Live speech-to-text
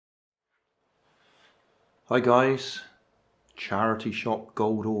Hi guys, charity shop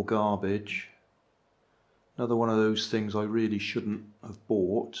gold or garbage. Another one of those things I really shouldn't have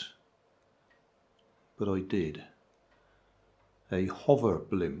bought, but I did. A hover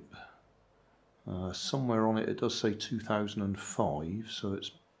blimp. Somewhere on it does say 2005, so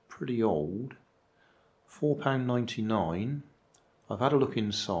it's pretty old. £4.99. I've had a look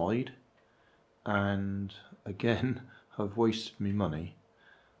inside and again I've wasted my money.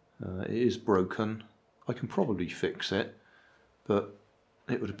 It is broken. I can probably fix it, but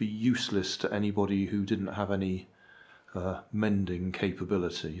it would be useless to anybody who didn't have any mending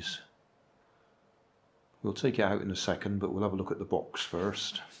capabilities. We'll take it out in a second, but we'll have a look at the box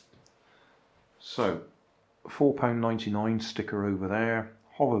first. So, £4.99 sticker over there,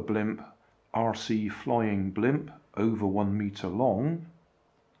 hover blimp, RC flying blimp, over 1 metre long.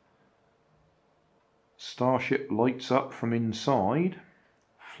 Starship lights up from inside,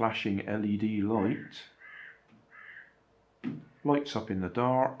 flashing LED light. Lights up in the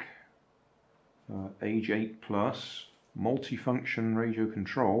dark, age 8+, multifunction radio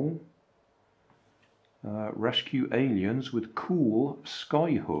control, rescue aliens with cool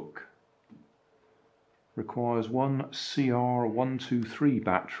skyhook, requires one CR123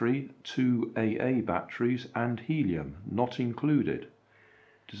 battery, 2 AA batteries and helium, not included,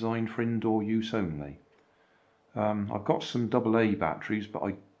 designed for indoor use only. I've got some AA batteries, but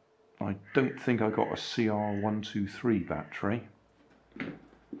I don't think I got a CR123 battery.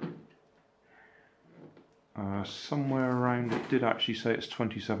 Somewhere around it did actually say it's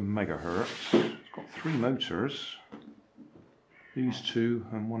 27 megahertz. It's got 3 motors, these two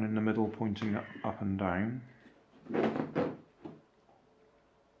and one in the middle pointing up and down.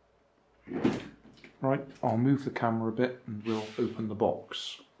 Right, I'll move the camera a bit and we'll open the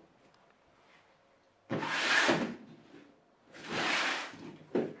box.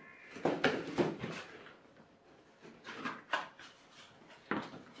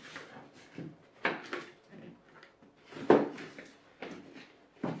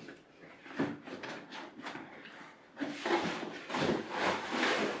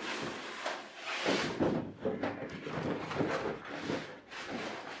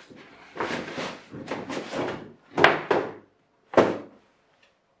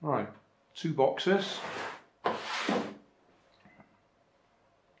 Right, 2 boxes.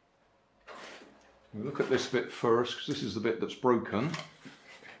 We'll look at this bit first, because this is the bit that's broken.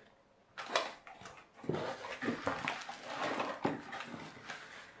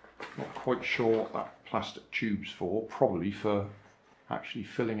 Not quite sure what that plastic tube's for, probably for actually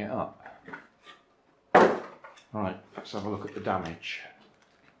filling it up. Right, let's have a look at the damage.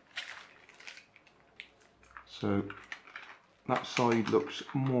 So, that side looks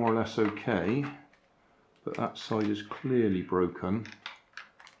more or less okay, but that side is clearly broken.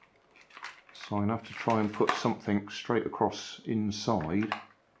 So I'm going to have to try and put something straight across inside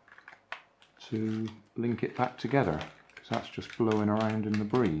to link it back together, because that's just blowing around in the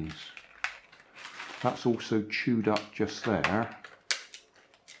breeze. That's also chewed up just there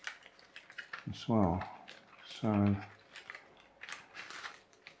as well. So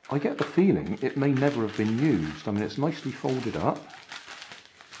I get the feeling it may never have been used. I mean, it's nicely folded up.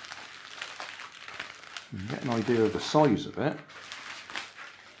 You can get an idea of the size of it.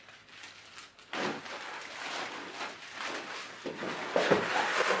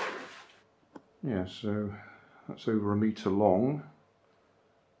 Yeah, so that's over 1 metre long.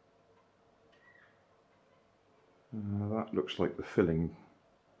 That looks like the filling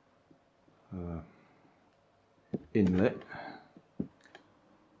inlet.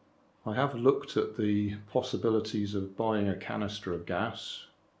 I have looked at the possibilities of buying a canister of gas.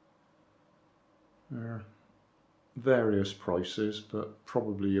 There are various prices, but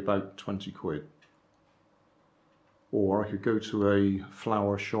probably about 20 quid. Or I could go to a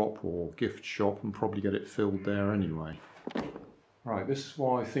flower shop or gift shop and probably get it filled there anyway. Right, this is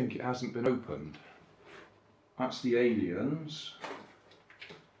why I think it hasn't been opened. That's the aliens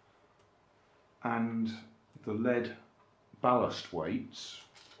and the lead ballast weights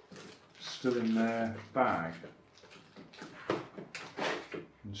still in their bag.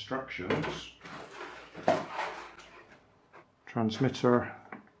 Instructions. Transmitter,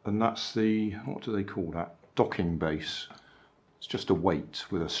 and that's the, what do they call that? Docking base. It's just a weight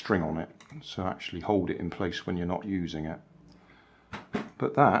with a string on it, so actually hold it in place when you're not using it.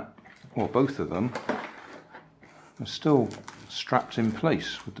 But that, well, both of them are still strapped in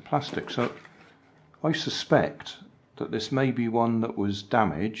place with the plastic, so I suspect that this may be one that was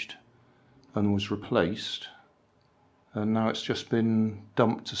damaged and was replaced, and now it's just been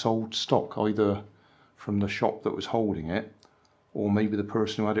dumped as old stock, either from the shop that was holding it or maybe the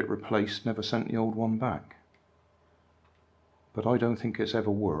person who had it replaced never sent the old one back. But I don't think it's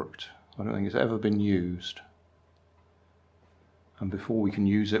ever worked. I don't think it's ever been used. And before we can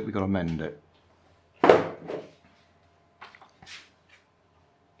use it, we've got to mend it.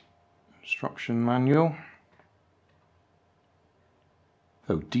 Instruction manual.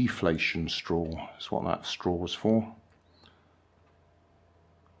 Oh, deflation straw is what that straw is for.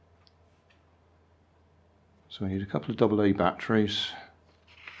 So we need a couple of AA batteries.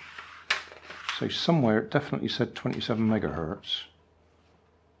 So somewhere it definitely said 27 megahertz.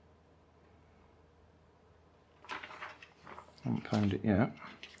 Haven't found it yet.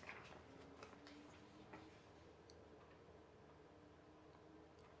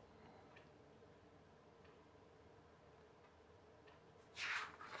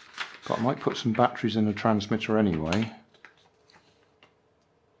 But I might put some batteries in the transmitter anyway,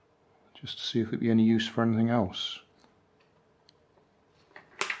 just to see if it'd be any use for anything else.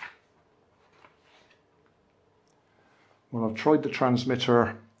 Well, I've tried the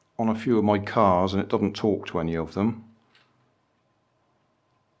transmitter on a few of my cars and it doesn't talk to any of them.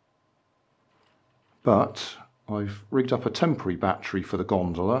 But I've rigged up a temporary battery for the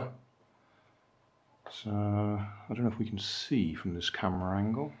gondola. So I don't know if we can see from this camera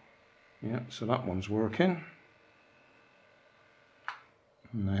angle. Yeah, so that one's working.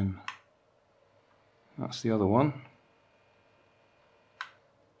 And then that's the other one.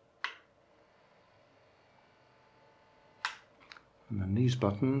 And then these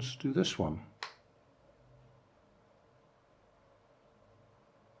buttons do this one.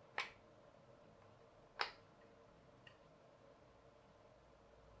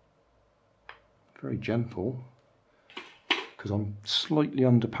 Very gentle, because I'm slightly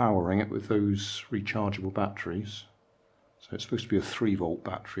underpowering it with those rechargeable batteries. So it's supposed to be a 3-volt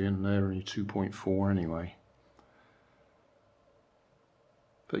battery and they're only 2.4 anyway.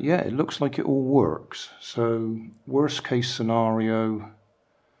 But yeah, it looks like it all works. So worst case scenario,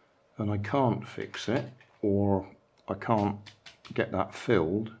 and I can't fix it, or I can't get that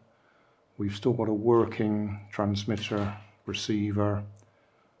filled, we've still got a working transmitter, receiver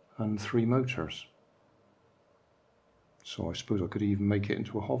and 3 motors. So I suppose I could even make it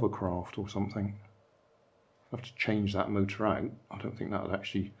into a hovercraft or something. I'll have to change that motor out. I don't think that would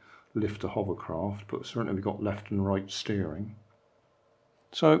actually lift a hovercraft, but certainly we've got left and right steering.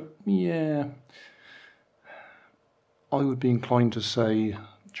 So yeah, I would be inclined to say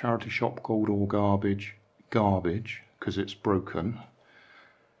charity shop gold or garbage, because it's broken.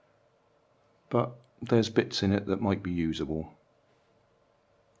 But there's bits in it that might be usable.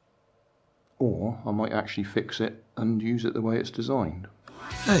 Or I might actually fix it and use it the way it's designed.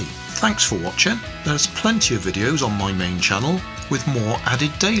 Hey, thanks for watching. There's plenty of videos on my main channel with more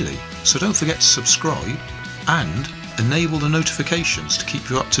added daily, so don't forget to subscribe and enable the notifications to keep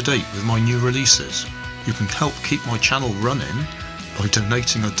you up to date with my new releases. You can help keep my channel running by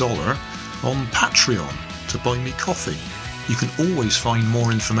donating $1 on Patreon to buy me coffee. You can always find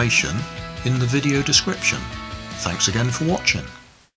more information in the video description. Thanks again for watching.